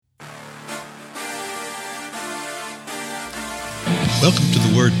Welcome to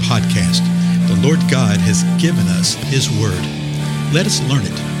the Word Podcast. The Lord God has given us His Word. Let us learn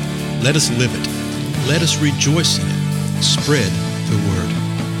it. Let us live it. Let us rejoice in it. Spread the Word.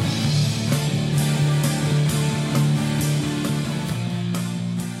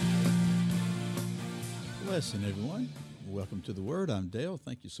 Listen, everyone. Welcome to the Word. I'm Dale.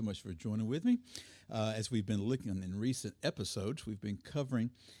 Thank you so much for joining with me. As we've been looking in recent episodes, we've been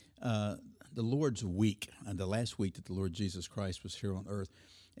covering the Lord's week, and the last week that the Lord Jesus Christ was here on earth.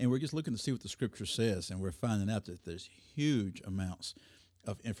 And we're just looking to see what the Scripture says, and we're finding out that there's huge amounts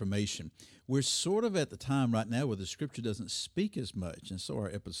of information. We're sort of at the time right now where the Scripture doesn't speak as much, and so our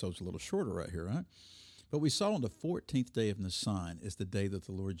episode's a little shorter right here, right? But we saw on the 14th day of Nisan is the day that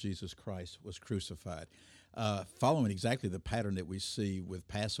the Lord Jesus Christ was crucified, following exactly the pattern that we see with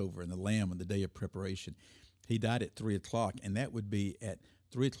Passover and the Lamb on the day of preparation. He died at 3 o'clock, and that would be at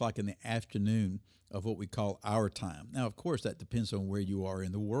 3 o'clock in the afternoon of what we call our time. Now, of course, that depends on where you are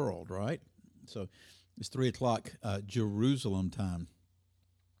in the world, right? So it's 3 o'clock Jerusalem time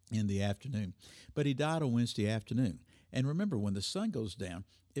in the afternoon. But he died on Wednesday afternoon. And remember, when the sun goes down,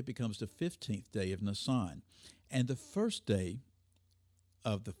 it becomes the 15th day of Nisan. And the first day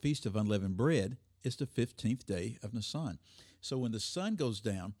of the Feast of Unleavened Bread is the 15th day of Nisan. So when the sun goes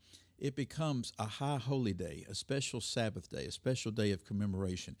down, it becomes a high holy day, a special Sabbath day, a special day of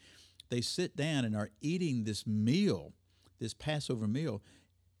commemoration. They sit down and are eating this meal, this Passover meal,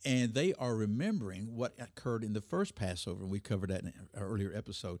 and they are remembering what occurred in the first Passover. We covered that in an earlier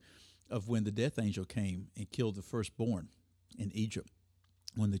episode of when the death angel came and killed the firstborn in Egypt,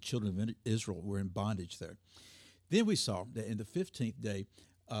 when the children of Israel were in bondage there. Then we saw that in the 15th day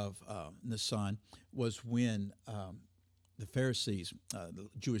of Nisan was when the Pharisees, the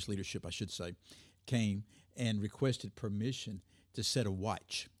Jewish leadership, I should say, came and requested permission to set a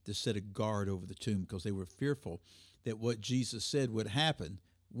watch, to set a guard over the tomb, because they were fearful that what Jesus said would happen,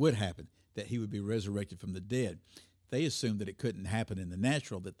 that he would be resurrected from the dead. They assumed that it couldn't happen in the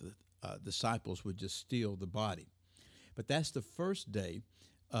natural, that the disciples would just steal the body. But that's the first day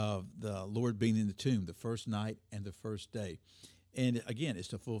of the Lord being in the tomb, the first night and the first day. And again, it's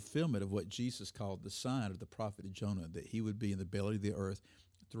the fulfillment of what Jesus called the sign of the prophet Jonah, that he would be in the belly of the earth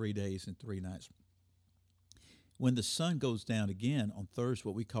 3 days and 3 nights. When the sun goes down again on Thursday,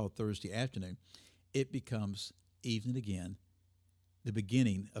 what we call Thursday afternoon, it becomes evening again, the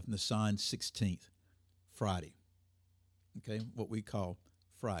beginning of Nisan 16th, Friday. Okay, what we call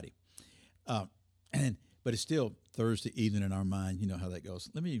Friday. But it's still Thursday evening in our mind. You know how that goes.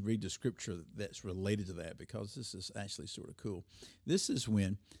 Let me read the scripture that's related to that, because this is actually sort of cool. This is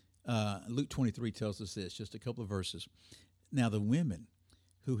when Luke 23 tells us this, just a couple of verses. Now the women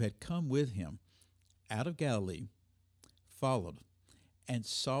who had come with him out of Galilee followed and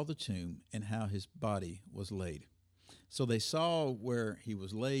saw the tomb and how his body was laid. So they saw where he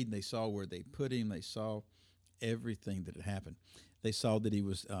was laid, and they saw where they put him. They saw everything that had happened. They saw that he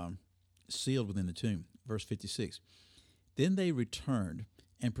was sealed within the tomb. Verse 56, then they returned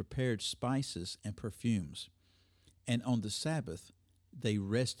and prepared spices and perfumes, and on the Sabbath they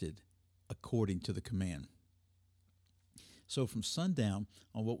rested according to the command. So from sundown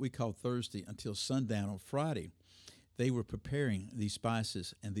on what we call Thursday until sundown on Friday, they were preparing these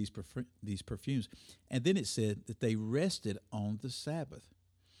spices and these perfumes. And then it said that they rested on the Sabbath.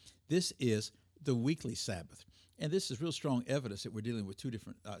 This is the weekly Sabbath. And this is real strong evidence that we're dealing with two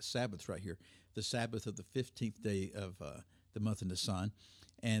different Sabbaths right here. The Sabbath of the 15th day of the month of Nisan,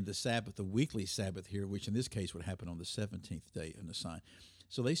 and the Sabbath, the weekly Sabbath here, which in this case would happen on the 17th day of Nisan.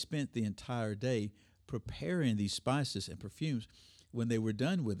 So they spent the entire day preparing these spices and perfumes. When they were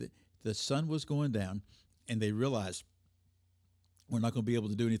done with it, the sun was going down, and they realized, we're not going to be able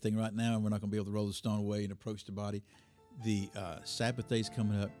to do anything right now, and we're not going to be able to roll the stone away and approach the body. The Sabbath day's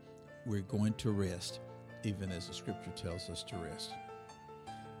coming up. We're going to rest, even as the Scripture tells us to rest.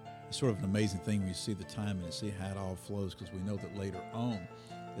 It's sort of an amazing thing when you see the timing and see how it all flows, because we know that later on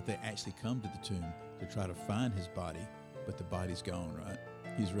that they actually come to the tomb to try to find his body, but the body's gone, right?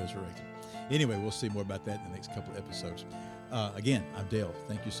 He's resurrected. Anyway, we'll see more about that in the next couple of episodes. Again, I'm Dale.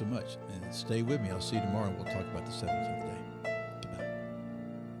 Thank you so much, and stay with me. I'll see you tomorrow. We'll talk about the 17th day.